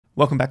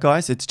Welcome back,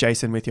 guys. It's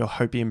Jason with your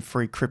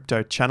Hopium-free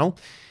crypto channel.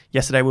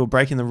 Yesterday, we were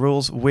breaking the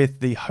rules with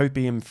the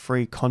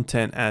Hopium-free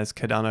content as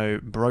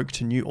Cardano broke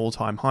to new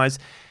all-time highs.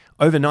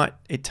 Overnight,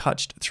 it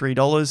touched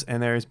 $3,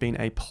 and there has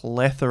been a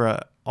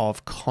plethora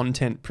of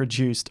content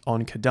produced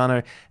on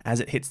Cardano as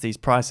it hits these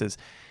prices.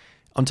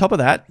 On top of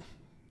that,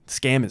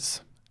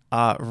 scammers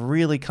are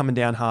really coming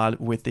down hard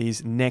with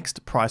these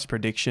next price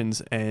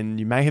predictions, and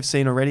you may have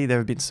seen already there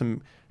have been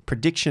some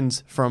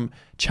predictions from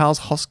Charles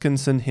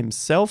Hoskinson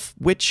himself,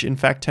 which in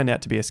fact turned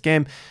out to be a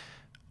scam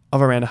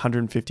of around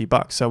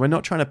 $150. So we're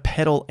not trying to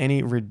peddle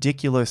any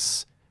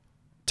ridiculous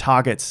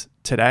targets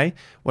today.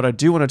 What I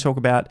do want to talk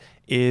about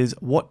is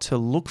what to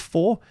look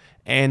for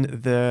and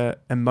the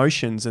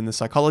emotions and the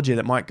psychology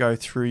that might go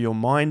through your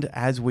mind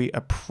as we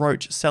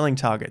approach selling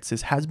targets.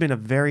 This has been a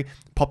very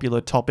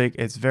popular topic.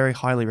 It's very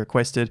highly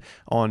requested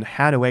on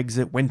how to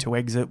exit, when to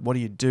exit, what do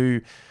you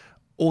do,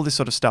 all this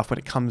sort of stuff when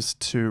it comes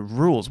to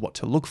rules, what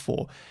to look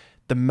for.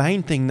 The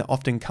main thing that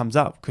often comes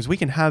up, because we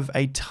can have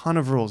a ton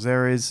of rules,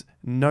 there is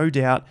no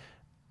doubt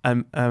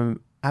an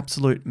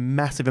absolute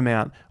massive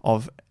amount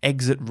of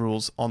exit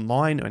rules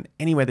online and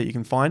anywhere that you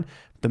can find.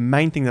 The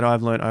main thing that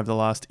I've learned over the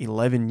last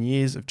 11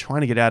 years of trying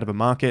to get out of a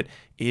market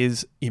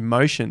is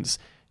emotions.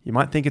 You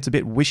might think it's a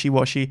bit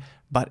wishy-washy,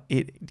 but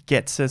it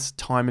gets us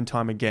time and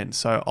time again.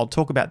 So I'll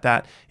talk about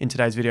that in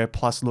today's video,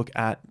 plus look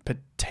at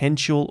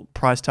potential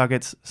price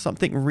targets,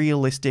 something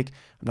realistic.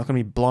 I'm not going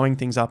to be blowing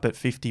things up at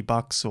 $50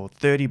 or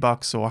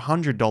 $30 or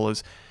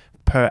 $100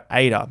 per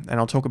ADA, and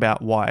I'll talk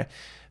about why.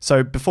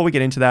 So before we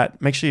get into that,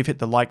 make sure you've hit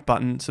the like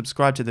button,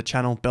 subscribe to the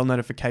channel, bell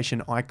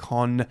notification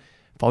icon,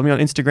 follow me on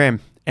Instagram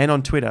and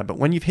on Twitter. But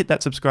when you've hit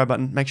that subscribe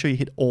button, make sure you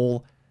hit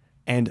all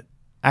and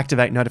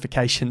activate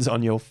notifications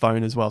on your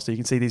phone as well, so you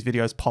can see these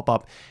videos pop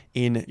up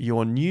in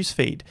your news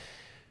feed.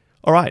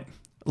 All right,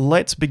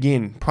 let's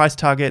begin. Price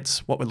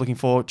targets, what we're looking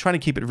for, trying to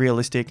keep it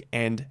realistic,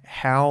 and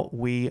how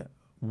we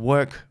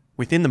work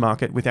within the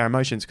market with our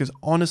emotions. Because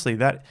honestly,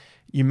 that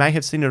you may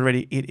have seen it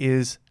already, it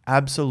is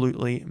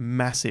absolutely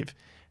massive.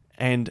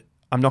 And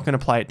I'm not going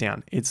to play it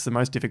down. It's the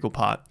most difficult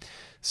part.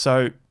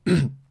 So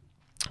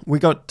we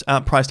got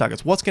price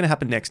targets. What's going to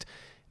happen next?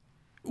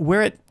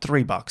 We're at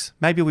 $3.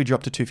 Maybe we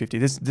drop to $2.50.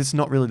 This is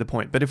not really the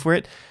point. But if we're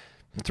at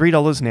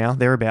 $3 now,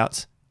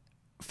 thereabouts,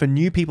 for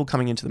new people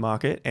coming into the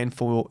market and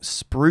for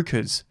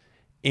spruikers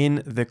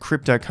in the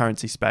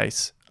cryptocurrency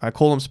space, I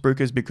call them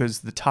spruikers because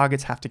the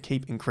targets have to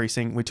keep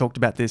increasing. We talked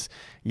about this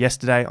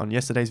yesterday on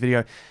yesterday's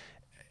video.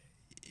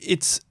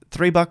 It's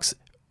 $3.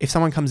 If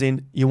someone comes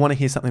in, you want to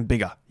hear something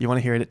bigger. You want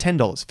to hear it at $10,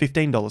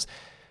 $15, $20,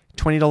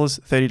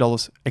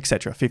 $30,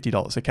 etc.,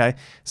 $50, okay?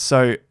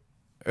 So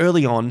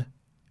early on,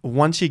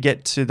 once you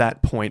get to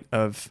that point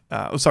of,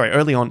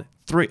 early on,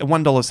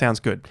 $1 sounds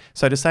good.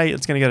 So to say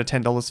it's going to go to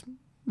 $10,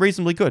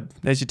 reasonably good.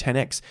 There's your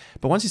 10x.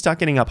 But once you start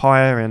getting up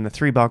higher and the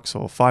 $3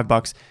 or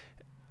 $5,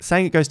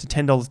 saying it goes to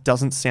 $10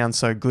 doesn't sound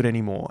so good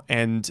anymore.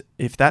 And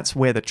if that's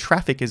where the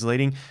traffic is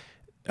leading,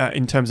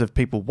 in terms of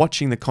people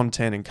watching the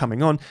content and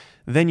coming on,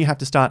 then you have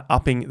to start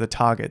upping the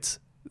targets.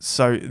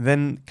 So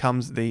then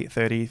comes the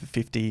 $30,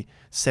 $50,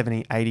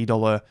 $70,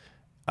 $80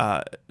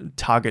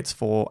 targets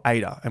for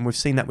ADA. And we've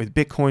seen that with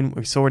Bitcoin.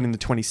 We saw it in the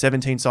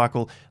 2017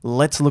 cycle.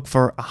 Let's look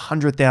for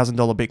 $100,000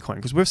 Bitcoin,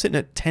 because we're sitting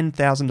at $10,000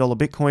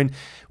 Bitcoin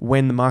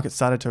when the market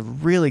started to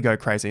really go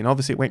crazy. And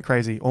obviously it went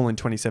crazy all in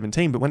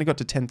 2017, but when it got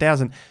to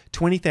 10,000,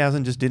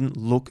 20,000 just didn't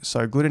look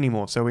so good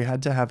anymore. So we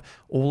had to have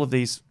all of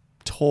these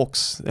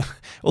talks,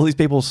 all these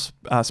people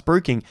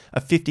spruiking a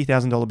 $50,000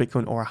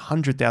 Bitcoin or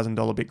 $100,000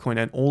 Bitcoin,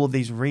 and all of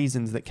these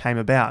reasons that came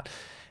about.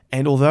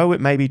 And although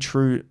it may be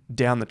true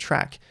down the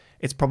track,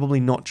 it's probably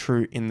not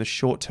true in the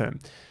short term.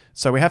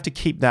 So we have to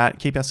keep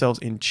ourselves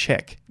in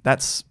check.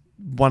 That's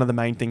one of the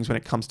main things when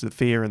it comes to the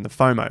fear and the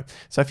FOMO.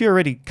 So if you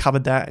already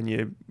covered that and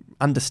you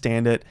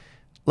understand it,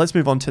 let's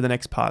move on to the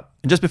next part.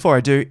 And just before I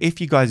do,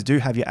 if you guys do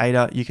have your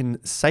ADA, you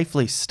can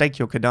safely stake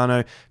your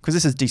Cardano, because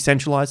this is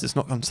decentralized. It's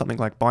not on something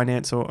like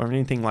Binance or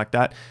anything like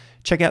that.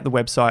 Check out the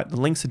website.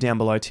 The links are down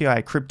below,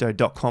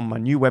 tiacrypto.com, my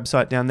new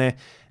website down there.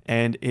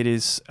 And it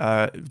is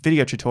a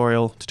video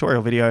tutorial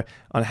video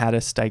on how to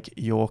stake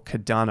your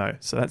Cardano.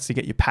 So that's to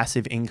get your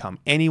passive income.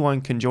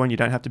 Anyone can join. You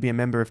don't have to be a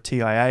member of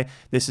TIA.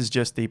 This is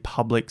just the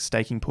public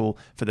staking pool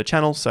for the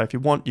channel. So if you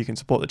want, you can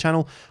support the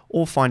channel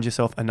or find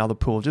yourself another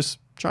pool. Just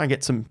try and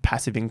get some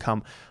passive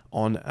income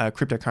on a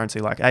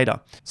cryptocurrency like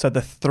ADA. So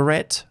the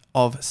threat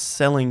of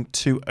selling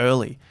too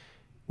early.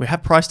 We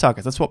have price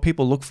targets. That's what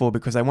people look for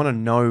because they want to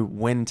know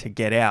when to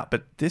get out.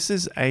 But this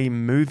is a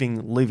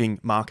moving, living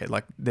market.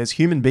 Like, there's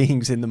human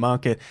beings in the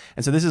market.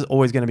 And so this is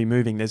always going to be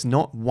moving. There's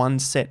not one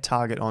set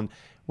target on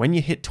when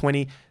you hit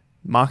 20,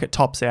 market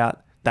tops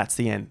out, that's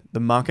the end.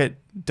 The market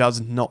does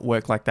not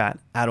work like that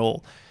at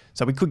all.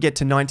 So we could get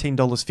to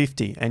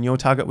 $19.50 and your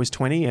target was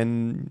 20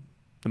 and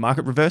the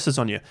market reverses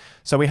on you.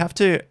 So we have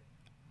to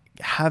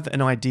have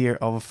an idea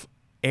of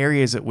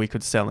areas that we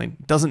could sell in.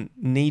 It doesn't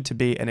need to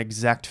be an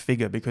exact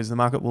figure because the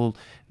market will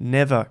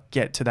never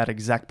get to that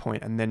exact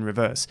point and then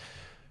reverse.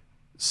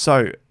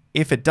 So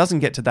if it doesn't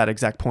get to that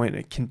exact point,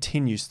 it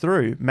continues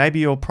through, maybe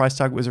your price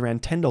target was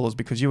around $10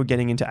 because you were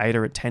getting into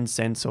ADA at 10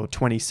 cents or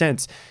 20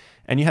 cents.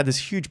 And you had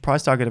this huge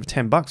price target of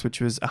 $10,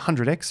 which was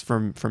 100x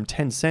from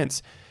 10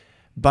 cents.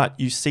 But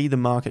you see the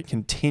market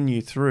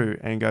continue through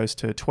and goes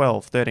to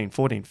 12, 13,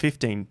 14,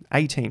 15,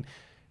 18,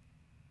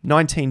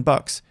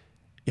 $19.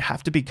 You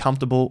have to be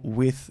comfortable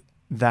with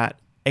that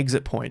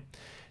exit point.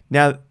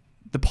 Now,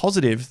 the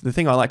positive, the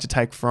thing I like to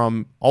take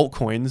from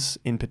altcoins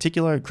in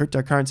particular,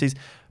 cryptocurrencies,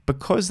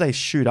 because they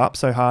shoot up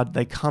so hard,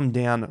 they come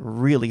down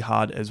really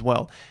hard as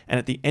well. And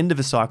at the end of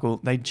a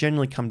cycle, they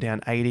generally come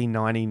down 80,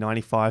 90,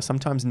 95,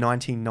 sometimes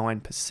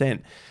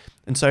 99%.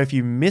 And so if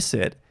you miss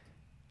it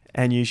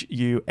and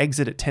you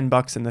exit at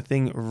 $10 and the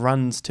thing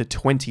runs to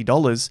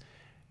 $20,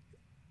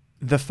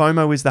 the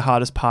FOMO is the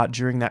hardest part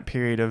during that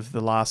period of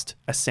the last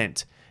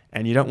ascent.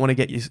 And you don't want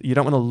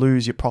to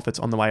lose your profits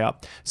on the way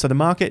up. So the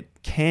market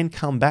can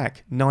come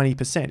back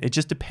 90%. It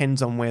just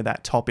depends on where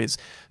that top is.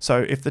 So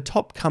if the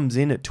top comes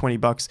in at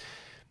 $20,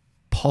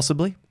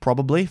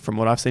 probably from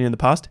what I've seen in the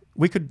past,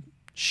 we could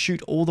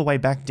shoot all the way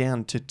back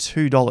down to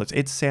 $2.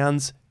 It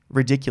sounds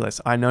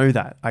ridiculous. I know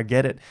that. I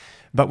get it.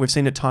 But we've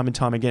seen it time and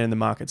time again in the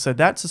market. So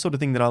that's the sort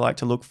of thing that I like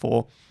to look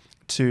for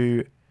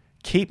to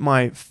keep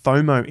my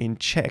FOMO in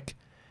check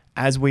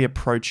as we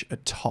approach a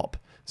top.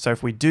 So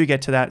if we do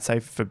get to that, say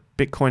for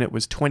Bitcoin, it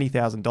was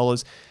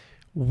 $20,000,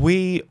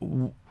 we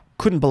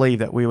couldn't believe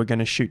that we were going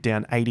to shoot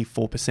down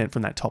 84%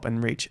 from that top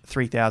and reach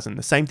 3,000.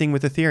 The same thing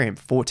with Ethereum,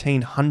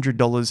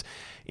 $1,400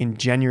 in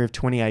January of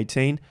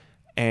 2018,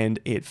 and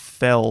it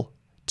fell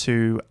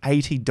to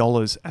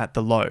 $80 at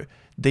the low.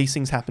 These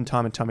things happen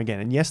time and time again.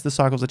 And yes, the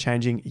cycles are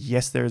changing.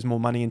 Yes, there is more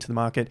money into the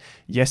market.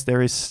 Yes,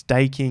 there is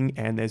staking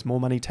and there's more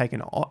money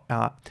taken,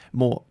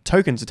 more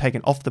tokens are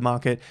taken off the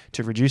market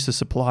to reduce the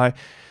supply,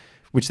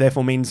 which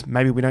therefore means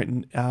maybe we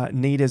don't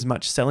need as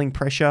much selling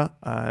pressure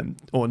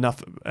or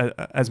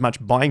as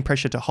much buying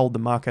pressure to hold the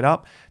market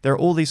up. There are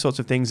all these sorts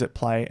of things at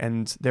play,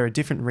 and there are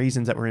different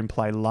reasons that were in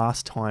play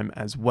last time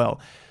as well.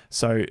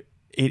 So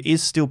it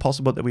is still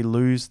possible that we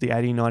lose the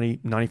 80, 90,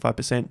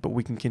 95%, but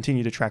we can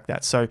continue to track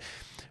that. So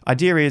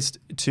idea is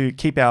to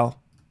keep our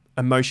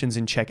emotions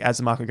in check as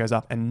the market goes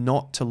up and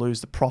not to lose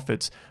the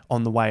profits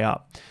on the way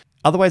up.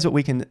 Other ways that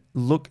we can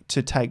look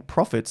to take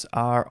profits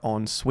are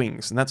on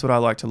swings. And that's what I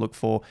like to look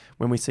for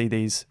when we see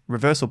these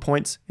reversal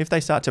points. If they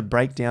start to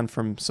break down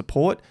from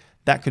support,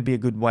 that could be a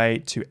good way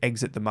to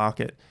exit the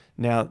market.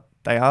 Now,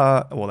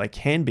 they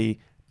can be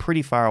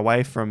pretty far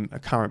away from a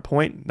current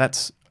point.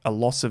 That's a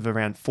loss of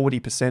around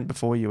 40%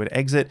 before you would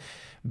exit.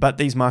 But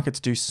these markets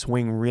do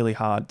swing really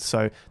hard.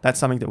 So that's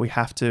something that we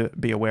have to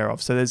be aware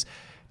of. So there's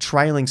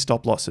trailing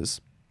stop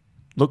losses.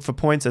 Look for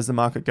points as the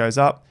market goes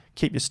up.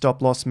 Keep your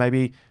stop loss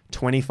maybe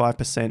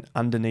 25%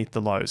 underneath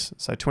the lows.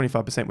 So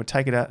 25% would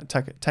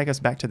take us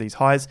back to these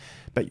highs.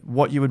 But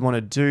what you would want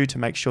to do to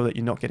make sure that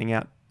you're not getting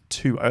out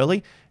too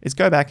early is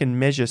go back and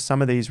measure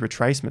some of these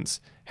retracements.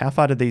 How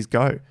far did these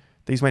go?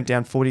 These went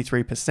down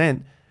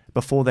 43%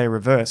 before they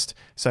reversed.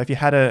 So if you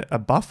had a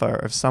buffer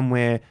of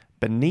somewhere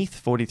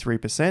beneath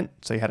 43%,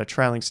 so you had a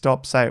trailing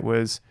stop, say it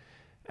was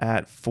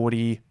at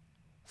 45%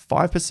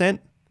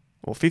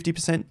 or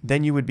 50%,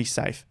 then you would be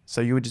safe. So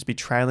you would just be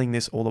trailing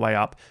this all the way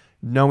up,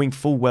 knowing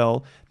full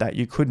well that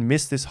you could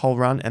miss this whole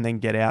run and then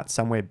get out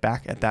somewhere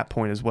back at that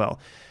point as well.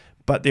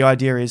 But the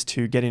idea is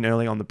to get in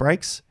early on the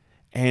breaks.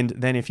 And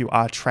then if you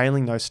are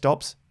trailing those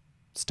stops,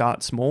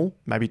 start small,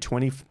 maybe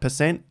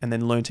 20%, and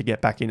then learn to get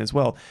back in as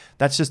well.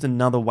 That's just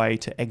another way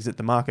to exit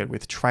the market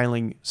with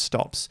trailing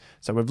stops.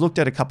 So we've looked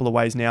at a couple of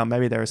ways now.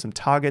 Maybe there are some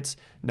targets,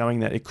 knowing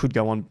that it could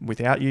go on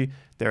without you.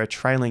 There are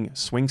trailing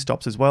swing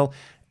stops as well.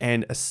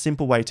 And a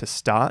simple way to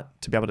start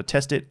to be able to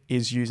test it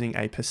is using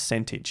a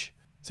percentage.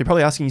 So you're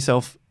probably asking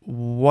yourself,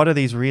 what are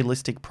these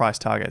realistic price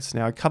targets?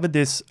 Now, I covered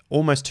this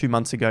almost 2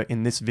 months ago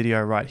in this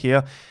video right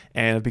here,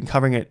 and I've been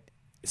covering it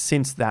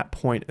since that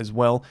point as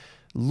well,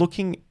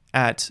 looking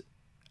at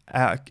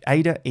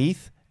ADA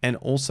ETH and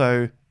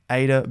also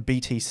ADA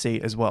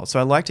BTC as well. So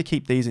I like to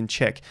keep these in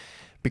check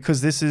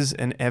because this is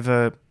an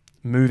ever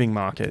moving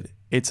market.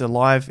 It's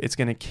alive, it's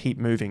going to keep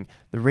moving.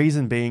 The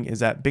reason being is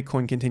that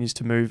Bitcoin continues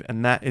to move,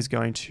 and that is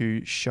going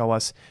to show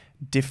us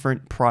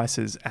different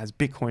prices as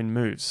Bitcoin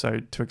moves. So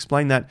to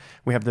explain that,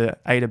 we have the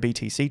ADA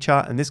BTC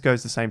chart, and this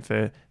goes the same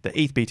for the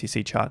ETH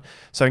BTC chart.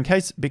 So in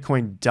case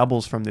Bitcoin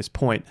doubles from this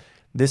point,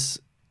 this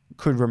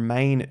could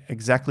remain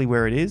exactly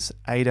where it is,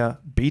 ADA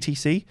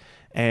BTC,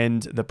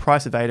 and the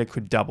price of ADA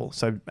could double.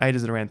 So ADA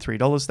is at around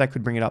 $3. That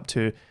could bring it up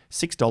to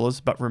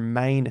 $6, but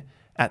remain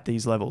at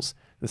these levels.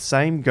 The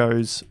same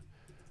goes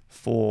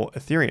for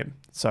Ethereum.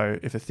 So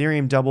if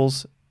Ethereum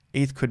doubles,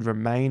 ETH could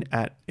remain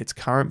at its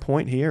current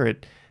point here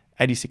at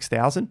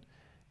 86,000,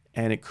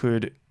 and it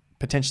could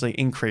potentially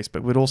increase,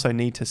 but we'd also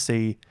need to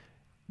see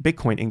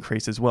Bitcoin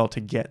increase as well to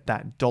get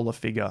that dollar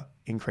figure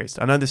increased.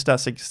 I know this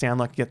does sound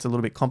like it gets a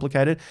little bit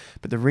complicated,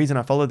 but the reason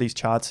I follow these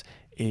charts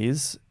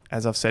is,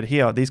 as I've said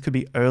here, these could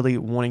be early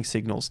warning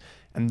signals.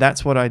 And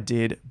that's what I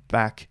did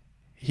back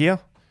here.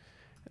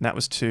 And that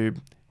was to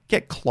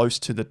get close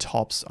to the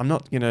tops. I'm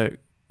not going to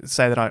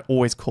say that I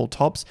always call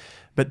tops,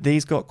 but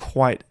these got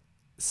quite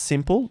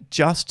simple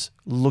just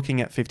looking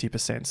at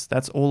 50%.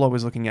 That's all I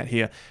was looking at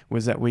here,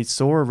 was that we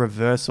saw a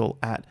reversal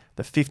at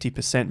the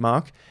 50%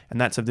 mark, and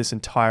that's of this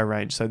entire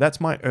range. So that's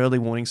my early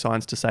warning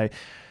signs to say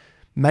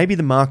maybe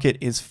the market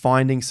is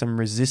finding some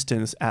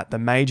resistance at the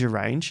major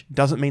range.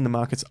 Doesn't mean the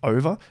market's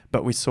over,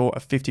 but we saw a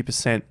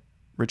 50%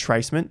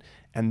 retracement,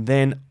 and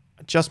then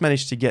just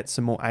managed to get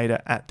some more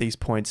ADA at these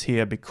points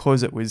here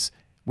because it was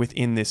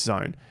within this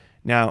zone.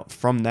 Now,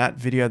 from that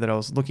video that I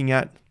was looking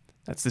at,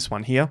 that's this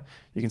one here,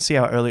 you can see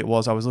how early it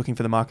was. I was looking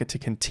for the market to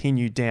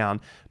continue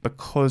down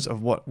because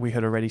of what we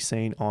had already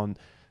seen on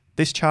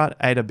this chart,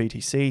 ADA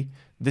BTC,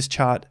 this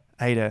chart,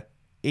 ADA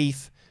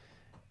ETH,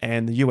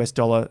 and the US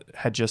dollar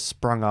had just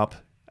sprung up.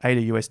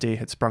 ADA USD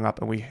had sprung up,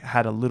 and we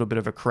had a little bit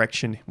of a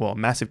correction, well, a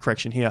massive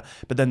correction here,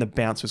 but then the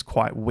bounce was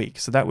quite weak.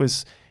 So that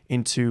was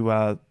into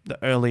the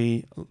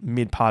early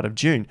mid part of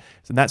June.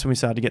 So that's when we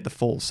started to get the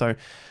fall. So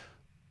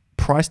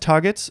price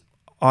targets,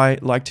 I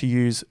like to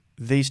use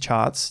these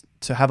charts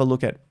to have a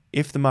look at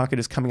if the market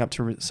is coming up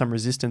to some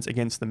resistance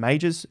against the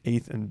majors,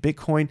 ETH and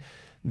Bitcoin,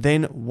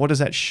 then what does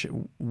that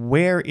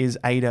where is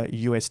ADA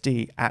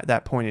USD at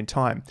that point in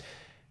time?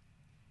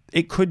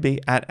 It could be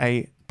at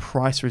a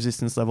price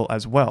resistance level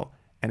as well.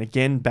 And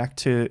again, back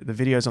to the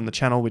videos on the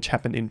channel, which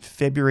happened in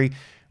February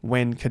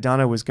when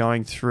Cardano was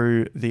going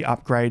through the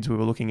upgrades. We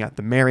were looking at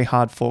the Mary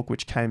hard fork,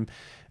 which came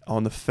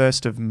on the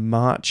 1st of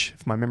March,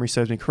 if my memory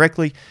serves me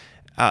correctly.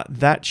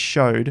 That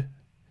showed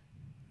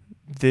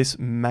this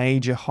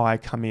major high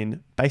come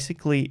in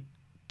basically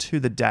to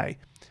the day.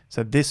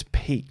 So this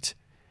peaked,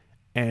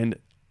 and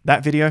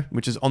that video,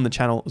 which is on the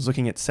channel, was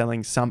looking at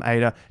selling some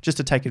ADA just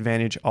to take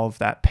advantage of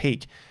that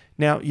peak.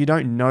 Now, you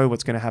don't know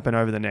what's going to happen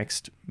over the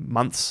next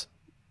months,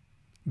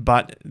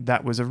 but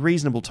that was a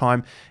reasonable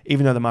time,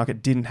 even though the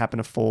market didn't happen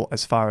to fall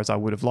as far as I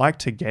would have liked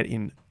to get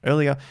in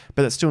earlier,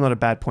 but it's still not a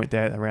bad point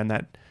there around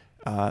that.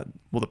 Well,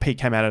 the peak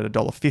came out at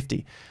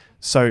 $1.50.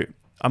 So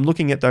I'm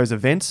looking at those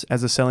events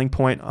as a selling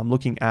point. I'm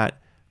looking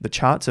at the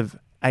charts of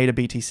ADA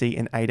BTC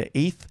and ADA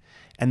ETH,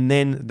 and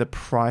then the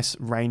price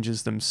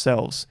ranges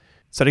themselves.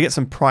 So to get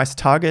some price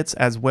targets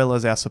as well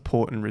as our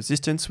support and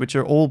resistance, which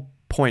are all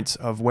points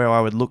of where I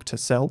would look to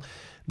sell,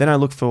 then I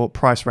look for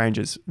price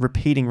ranges,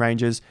 repeating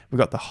ranges. We've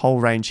got the whole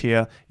range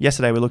here.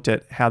 Yesterday we looked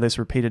at how this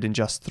repeated in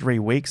just 3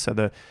 weeks.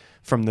 So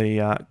from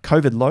the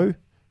COVID low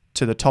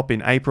to the top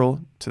in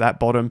April to that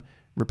bottom,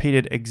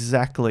 repeated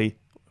exactly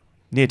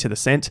near to the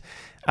cent,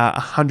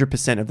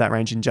 100% of that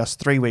range in just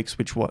 3 weeks,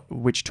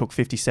 which took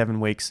 57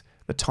 weeks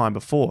the time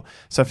before.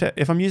 So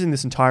if I'm using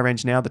this entire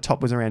range now, the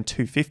top was around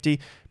 250,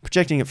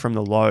 projecting it from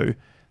the low,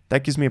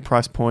 that gives me a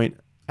price point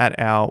at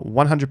our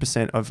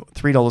 100% of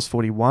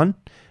 $3.41,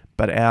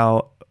 but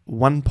our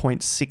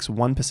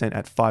 1.61%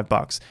 at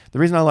 $5. The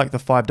reason I like the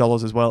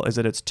 $5 as well is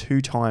that it's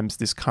 2 times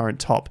this current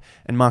top,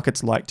 and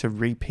markets like to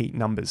repeat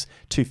numbers.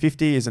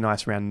 250 is a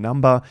nice round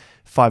number.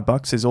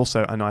 $5 is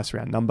also a nice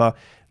round number.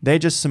 They're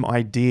just some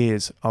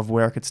ideas of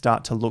where I could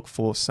start to look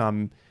for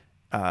some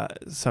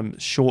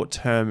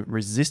short-term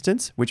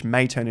resistance, which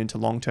may turn into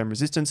long-term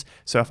resistance.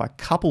 So if I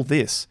couple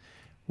this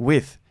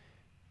with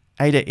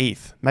ADA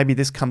ETH, maybe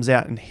this comes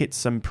out and hits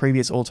some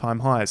previous all-time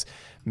highs.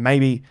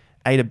 Maybe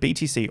ADA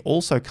BTC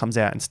also comes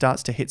out and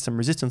starts to hit some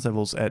resistance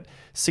levels at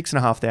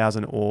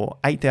 6,500 or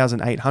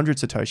 8,800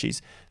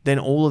 Satoshis. Then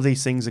all of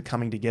these things are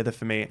coming together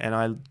for me, and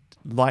I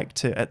like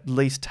to at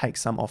least take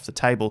some off the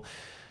table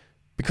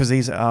because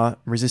these are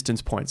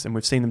resistance points, and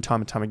we've seen them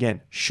time and time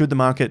again. Should the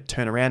market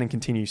turn around and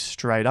continue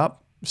straight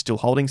up, still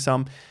holding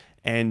some,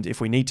 and if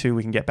we need to,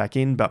 we can get back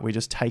in, but we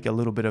just take a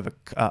little bit of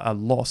a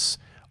loss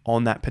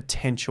on that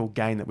potential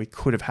gain that we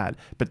could have had.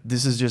 But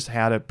this is just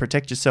how to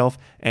protect yourself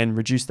and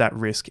reduce that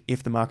risk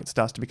if the market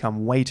starts to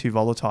become way too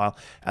volatile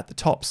at the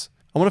tops.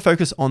 I want to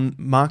focus on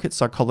market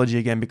psychology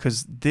again,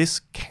 because this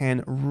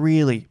can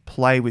really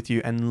play with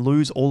you and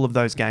lose all of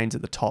those gains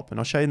at the top. And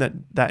I'll show you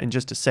that in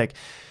just a sec.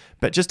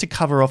 But just to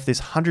cover off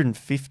this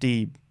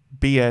 150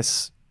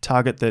 BS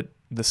target that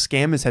the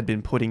scammers had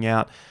been putting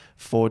out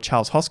for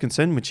Charles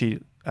Hoskinson, which he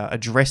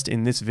addressed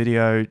in this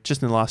video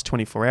just in the last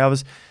 24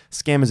 hours.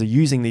 Scammers are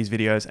using these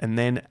videos and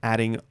then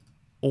adding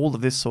all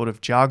of this sort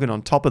of jargon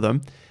on top of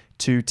them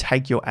to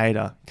take your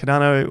ADA.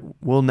 Cardano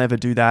will never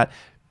do that.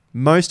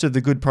 Most of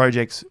the good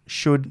projects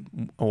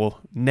should or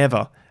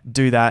never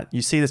do that.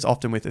 You see this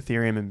often with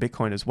Ethereum and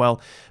Bitcoin as well,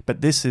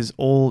 but this is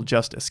all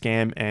just a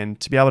scam, and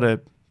to be able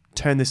to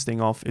turn this thing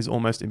off is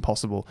almost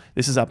impossible.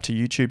 This is up to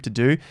YouTube to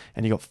do,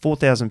 and you got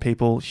 4,000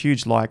 people,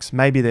 huge likes.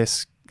 Maybe they're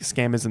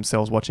scammers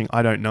themselves watching,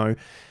 I don't know,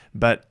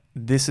 but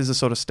this is the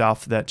sort of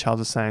stuff that Charles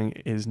is saying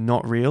is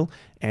not real,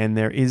 and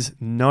there is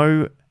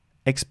no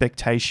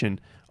expectation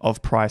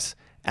of price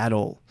at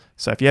all.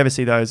 So if you ever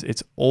see those,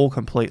 it's all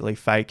completely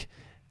fake.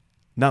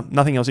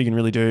 Nothing else you can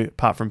really do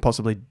apart from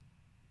possibly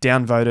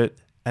downvote it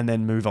and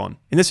then move on.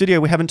 In this video,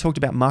 we haven't talked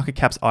about market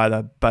caps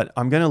either, but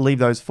I'm going to leave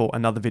those for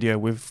another video.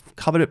 We've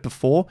covered it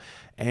before,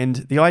 and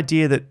the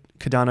idea that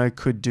Cardano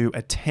could do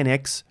a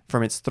 10x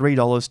from its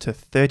 $3 to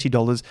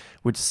 $30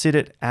 would sit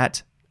it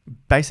at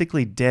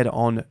basically dead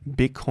on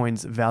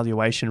Bitcoin's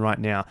valuation right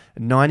now.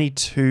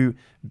 $92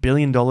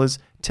 billion,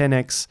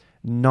 10x,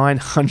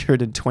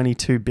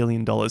 $922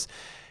 billion.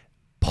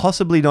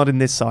 Possibly not in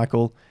this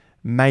cycle,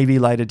 maybe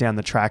later down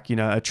the track. You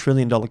know, $1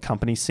 trillion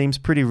company seems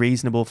pretty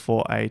reasonable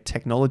for a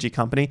technology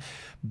company,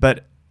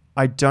 but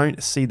I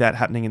don't see that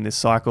happening in this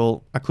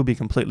cycle. I could be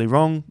completely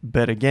wrong,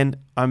 but again,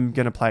 I'm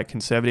going to play it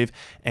conservative.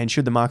 And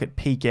should the market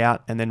peak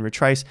out and then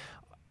retrace,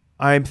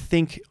 I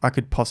think I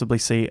could possibly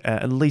see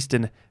at least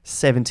an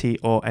 70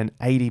 or an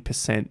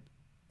 80%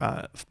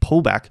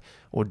 pullback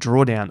or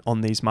drawdown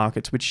on these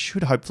markets, which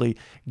should hopefully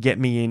get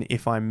me in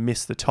if I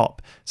miss the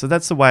top. So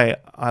that's the way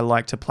I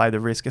like to play the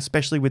risk,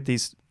 especially with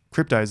these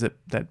cryptos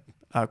that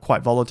are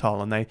quite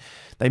volatile, and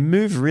they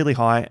move really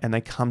high and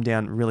they come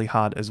down really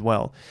hard as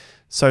well.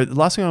 So the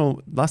last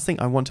thing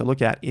I want to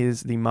look at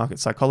is the market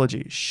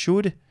psychology.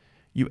 Should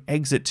you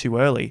exit too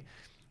early,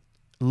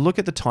 look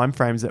at the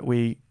timeframes that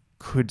we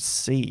could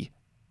see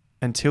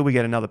until we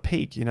get another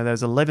peak. You know,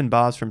 there's 11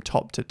 bars from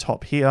top to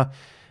top here.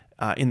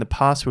 In the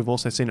past, we've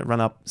also seen it run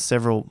up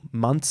several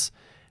months.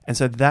 And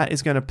so that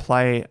is going to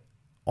play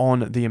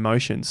on the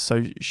emotions.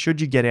 So should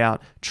you get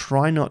out,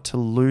 try not to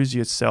lose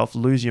yourself,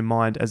 lose your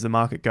mind as the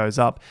market goes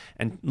up.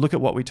 And look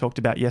at what we talked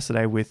about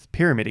yesterday with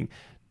pyramiding.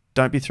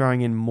 Don't be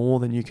throwing in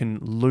more than you can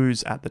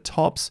lose at the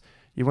tops.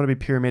 You want to be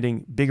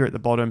pyramiding bigger at the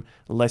bottom,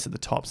 less at the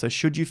top. So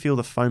should you feel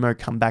the FOMO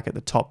come back at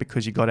the top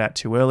because you got out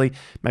too early,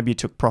 maybe you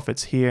took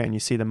profits here and you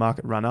see the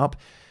market run up,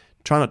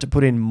 try not to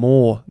put in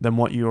more than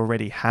what you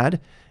already had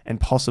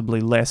and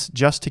possibly less,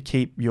 just to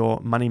keep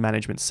your money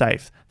management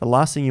safe. The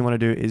last thing you want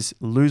to do is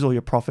lose all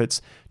your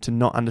profits to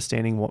not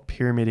understanding what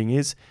pyramiding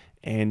is,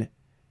 and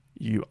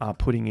you are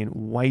putting in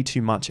way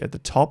too much at the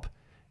top.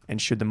 And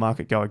should the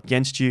market go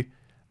against you,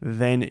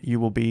 then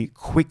you will be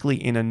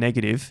quickly in a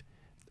negative,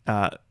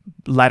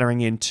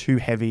 laddering in too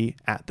heavy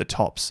at the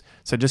tops.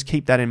 So just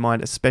keep that in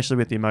mind, especially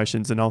with the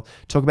emotions. And I'll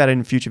talk about it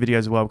in future videos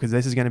as well, because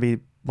this is going to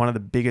be one of the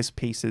biggest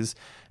pieces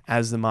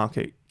as the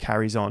market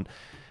carries on.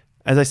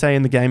 As I say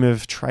in the game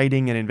of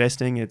trading and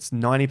investing, it's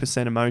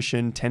 90%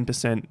 emotion,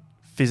 10%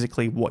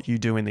 physically what you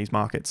do in these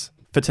markets.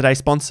 For today's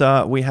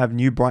sponsor, we have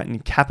New Brighton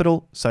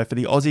Capital. So for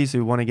the Aussies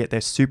who want to get their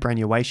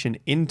superannuation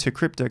into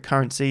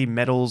cryptocurrency,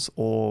 metals,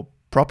 or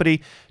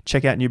property,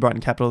 check out New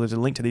Brighton Capital. There's a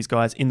link to these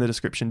guys in the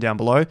description down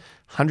below.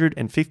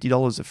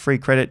 $150 of free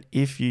credit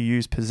if you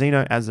use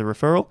Pizzino as the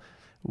referral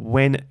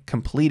when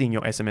completing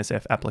your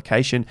SMSF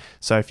application.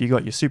 So if you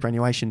got your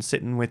superannuation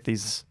sitting with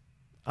these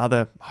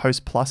other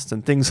host plus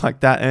and things like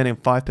that, earning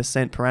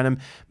 5% per annum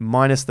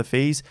minus the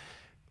fees,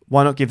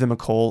 why not give them a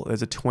call?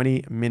 There's a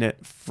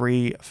 20-minute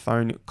free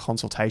phone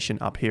consultation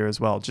up here as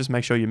well. Just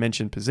make sure you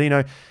mention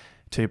Pizzino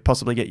to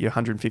possibly get you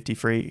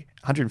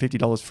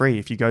 $150 free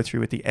if you go through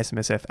with the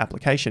SMSF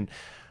application.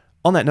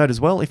 On that note as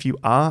well, if you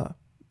are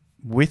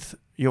with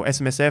your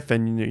SMSF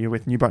and you're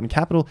with New Brighton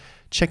Capital,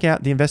 check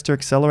out the Investor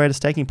Accelerator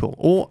staking pool,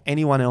 or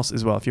anyone else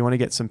as well. If you want to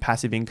get some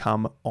passive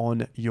income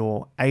on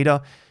your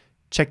ADA,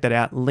 check that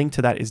out. Link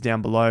to that is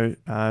down below.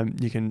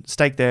 You can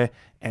stake there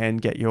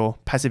and get your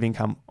passive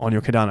income on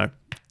your Cardano.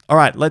 All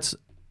right, let's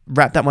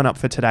wrap that one up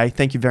for today.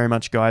 Thank you very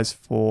much, guys,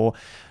 for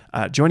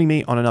joining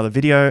me on another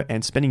video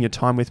and spending your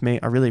time with me.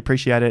 I really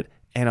appreciate it.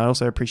 And I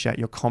also appreciate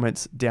your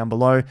comments down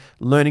below,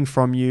 learning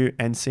from you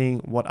and seeing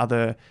what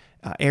other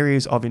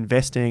areas of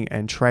investing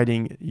and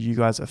trading you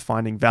guys are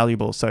finding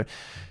valuable. So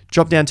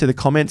drop down to the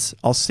comments.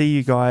 I'll see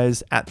you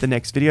guys at the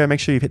next video. Make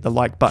sure you hit the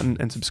like button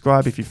and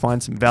subscribe if you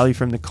find some value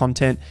from the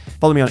content.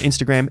 Follow me on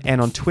Instagram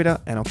and on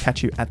Twitter, and I'll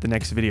catch you at the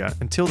next video.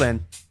 Until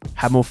then,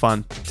 have more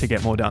fun to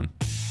get more done.